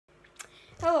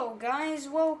Hello guys,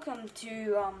 welcome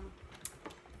to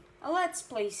a Let's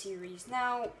Play series.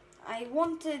 Now, I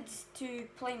wanted to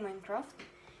play Minecraft,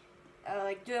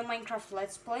 do a Minecraft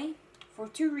Let's Play for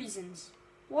two reasons.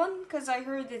 One, because I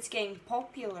heard it's getting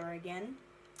popular again,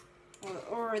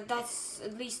 or that's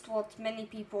at least what many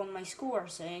people in my school are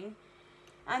saying.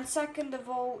 And second of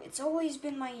all, it's always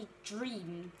been my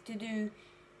dream to do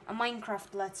a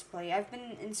Minecraft Let's Play. I've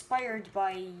been inspired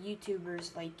by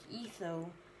YouTubers like Etho,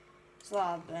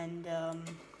 Slab, and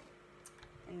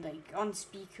like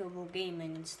Unspeakable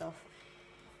Gaming and stuff.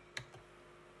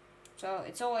 So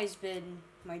it's always been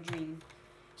my dream.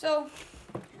 So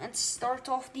let's start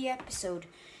off the episode.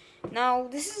 Now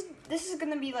this is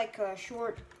gonna be like a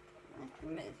short.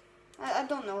 I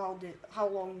don't know how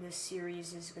long this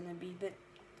series is gonna be, but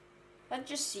let's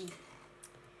just see.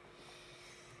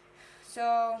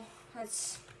 So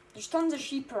there's tons of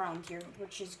sheep around here,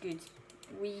 which is good.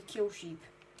 We kill sheep.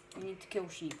 We need to kill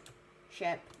sheep.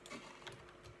 Shep.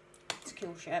 Let's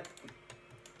kill Shep.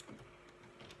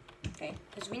 Okay,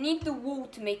 because we need the wool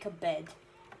to make a bed.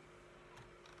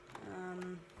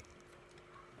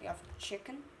 We have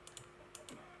chicken.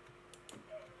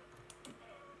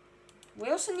 We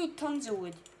also need tons of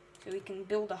wood so we can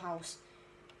build a house.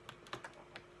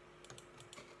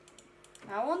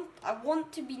 I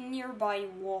want to be nearby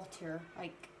water,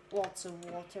 like lots of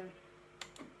water.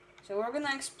 So we're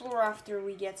gonna explore after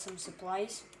we get some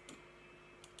supplies.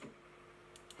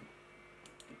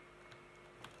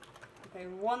 Okay,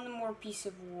 one more piece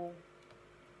of wool.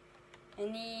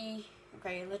 Okay,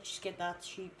 let's just get that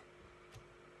sheep.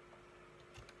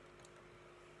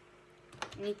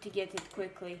 Need to get it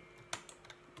quickly.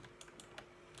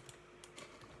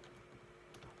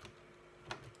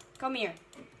 Come here.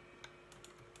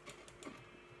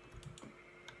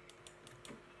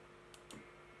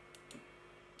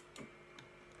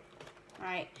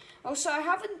 Alright. Also, I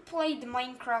haven't played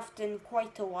Minecraft in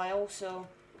quite a while, so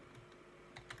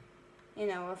you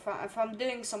know, if I'm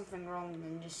doing something wrong,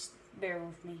 then just bear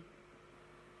with me.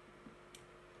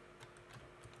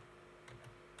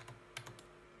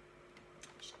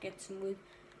 Just get some wood.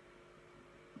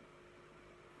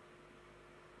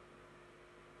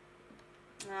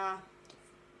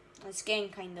 It's getting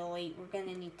kind of late. We're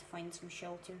gonna need to find some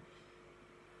shelter.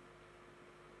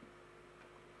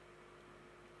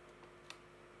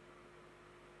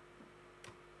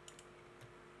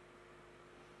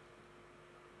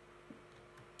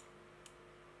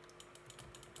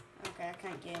 Okay, I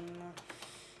can't get any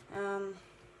more.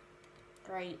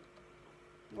 Right.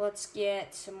 Let's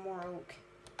get some more oak.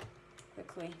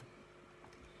 Quickly.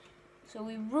 So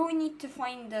we really need to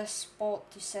find a spot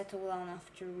to settle down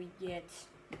after we get,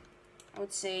 I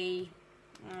would say,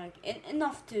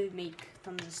 enough to make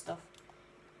tons of stuff.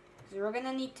 So we're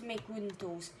gonna need to make wooden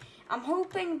tools. I'm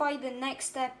hoping by the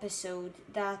next episode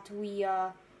that we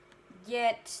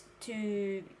get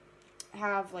to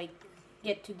have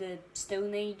get to the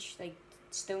Stone Age, like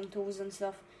stone tools and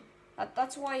stuff.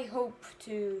 That's what I hope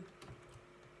to.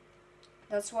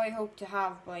 That's what I hope to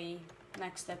have by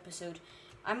next episode.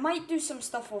 I might do some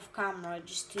stuff off camera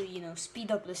just to, you know,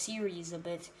 speed up the series a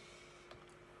bit.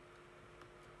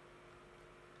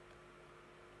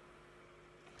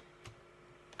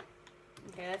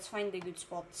 Okay, let's find a good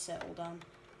spot to settle down.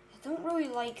 I don't really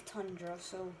like tundra,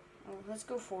 so let's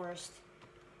go forest.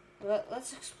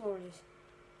 Let's explore this.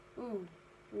 Ooh,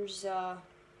 there's a.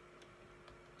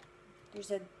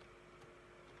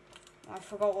 I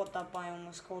forgot what that biome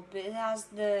was called, but it has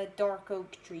the dark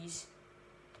oak trees.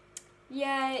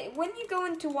 Yeah, when you go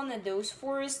into one of those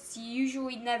forests, you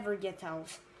usually never get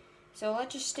out. So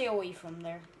let's just stay away from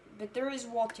there. But there is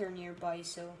water nearby,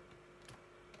 so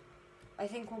I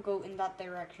think we'll go in that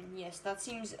direction. Yes, that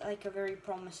seems like a very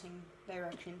promising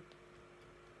direction.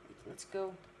 Let's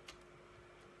go.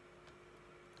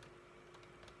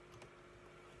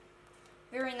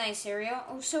 Very nice area.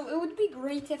 Oh, so it would be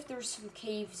great if there's some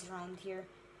caves around here.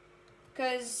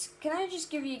 Because, can I just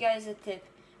give you guys a tip?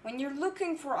 When you're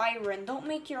looking for iron, don't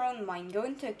make your own mine. Go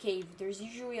into a cave. There's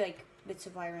usually, like, bits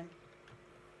of iron.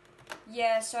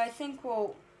 Yeah, so I think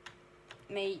we'll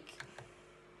make...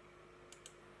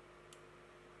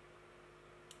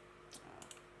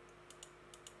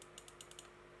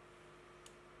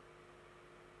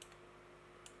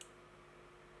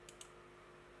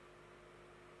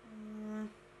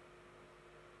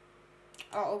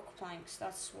 Oh, oak planks.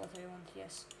 That's what I want,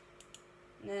 yes.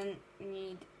 And then we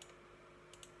need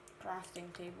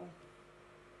crafting table.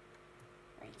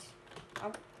 Right.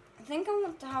 I think I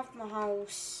want to have my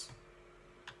house.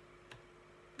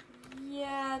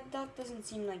 Yeah, that doesn't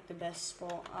seem like the best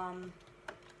spot.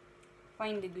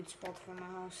 Find a good spot for my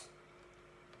house.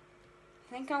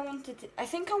 I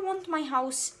think I want my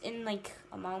house in like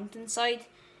a mountainside.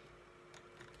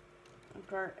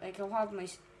 Like I'll have my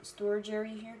storage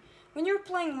area here. When you're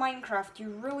playing Minecraft, you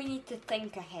really need to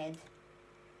think ahead.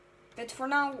 But for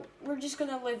now, we're just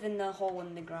gonna live in the hole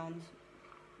in the ground.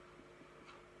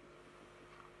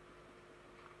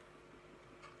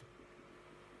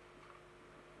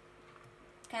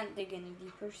 Can't dig any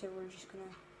deeper, so we're just gonna...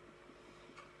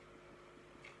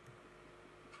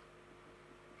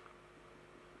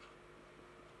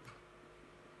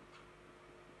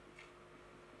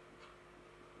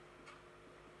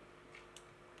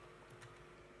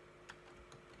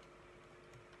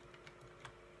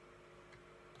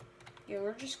 Yeah,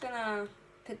 we're just gonna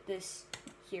put this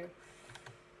here.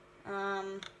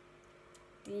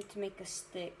 We need to make a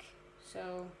stick,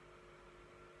 so...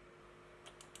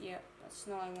 Yeah, that's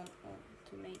not what I want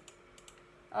to make.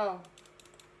 Oh.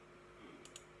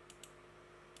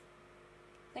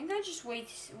 I think I just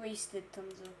wasted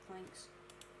tons of planks.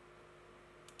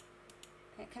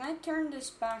 Okay, can I turn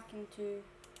this back into...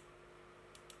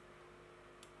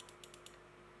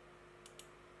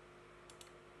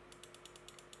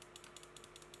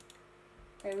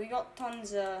 Okay, we got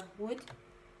tons of wood.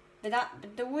 But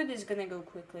the wood is gonna go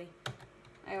quickly.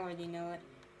 I already know it.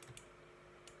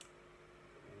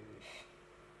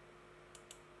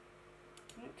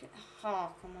 Okay.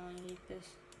 Oh, come on, I hate this.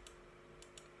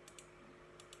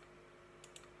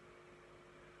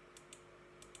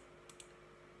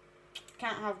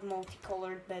 Can't have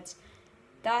multicolored beds.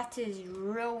 That is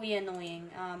really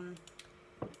annoying.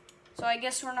 So I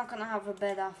guess we're not gonna have a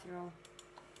bed after all.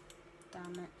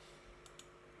 Damn it.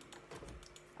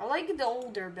 I like the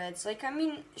older beds. Like, I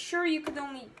mean, sure you could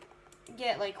only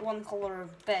get like one color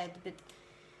of bed, but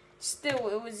still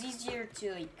it was easier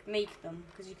to like make them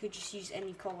because you could just use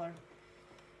any color.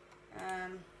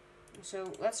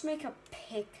 So let's make a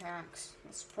pickaxe.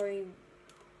 That's probably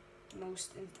the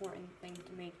most important thing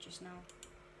to make just now.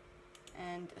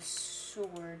 And a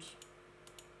sword.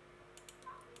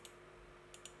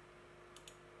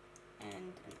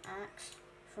 And an axe.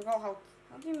 Forgot how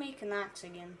do you make an axe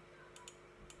again?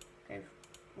 Okay,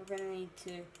 we're gonna need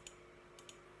to...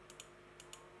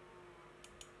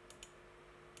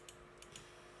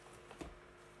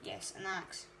 Yes, an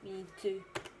axe. We need to...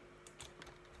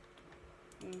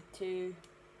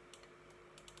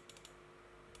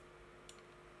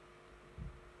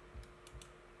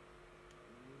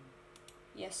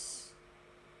 Yes.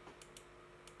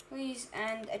 Please,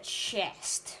 and a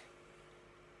chest.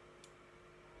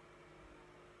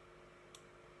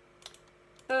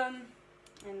 Boom.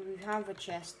 And we have a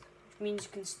chest, which means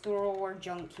you can store all our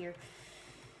junk here.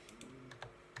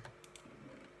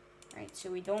 Right, so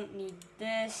we don't need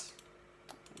this.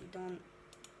 We don't need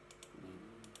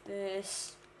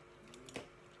this.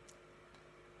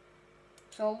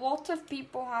 So a lot of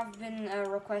people have been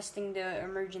requesting the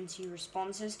emergency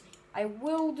responses. I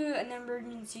will do an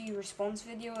emergency response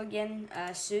video again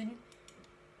soon.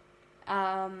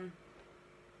 I've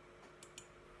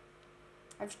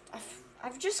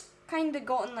just kind of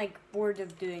gotten like bored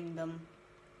of doing them,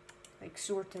 like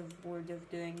sort of bored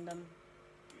of doing them.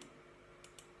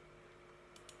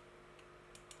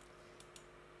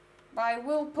 But I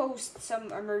will post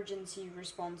some emergency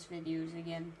response videos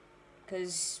again,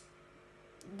 because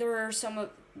there are some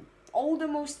of all the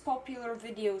most popular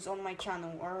videos on my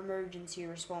channel are emergency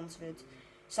response vids,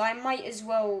 so I might as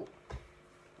well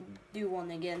do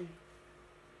one again,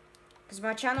 because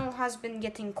my channel has been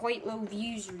getting quite low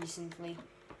views recently.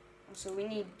 So we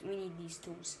need these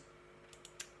tools.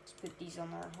 Let's put these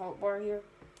on our hotbar here.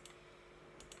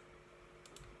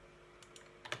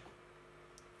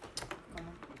 Come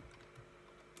on.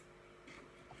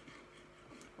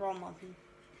 Raw mutton.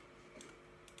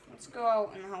 Let's go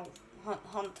out and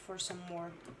hunt for some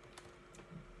more.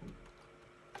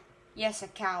 Yes, a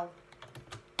cow.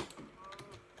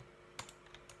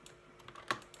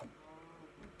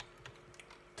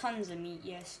 Tons of meat,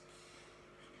 yes.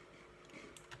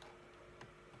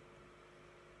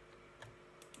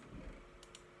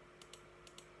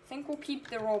 I think we'll keep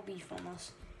the raw beef on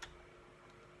us.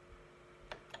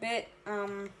 But,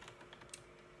 I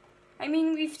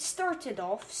mean, we've started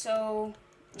off, so,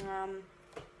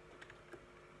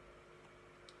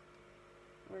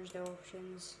 where's the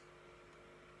options?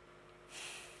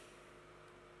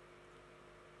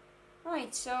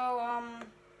 Right, so,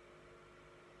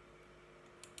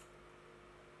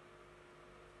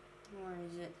 where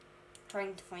is it?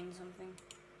 Trying to find something.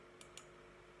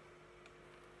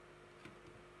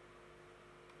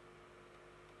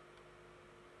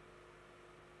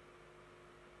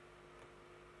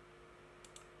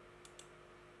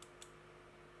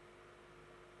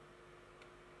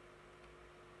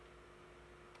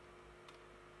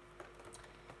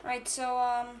 Right,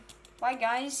 so bye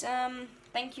guys.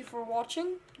 Thank you for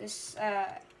watching this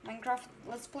Minecraft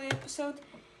Let's Play episode,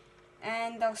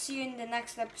 and I'll see you in the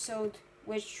next episode,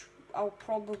 which I'll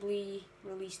probably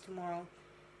release tomorrow.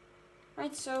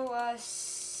 Right, so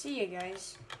see you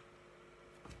guys.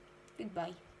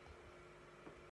 Goodbye.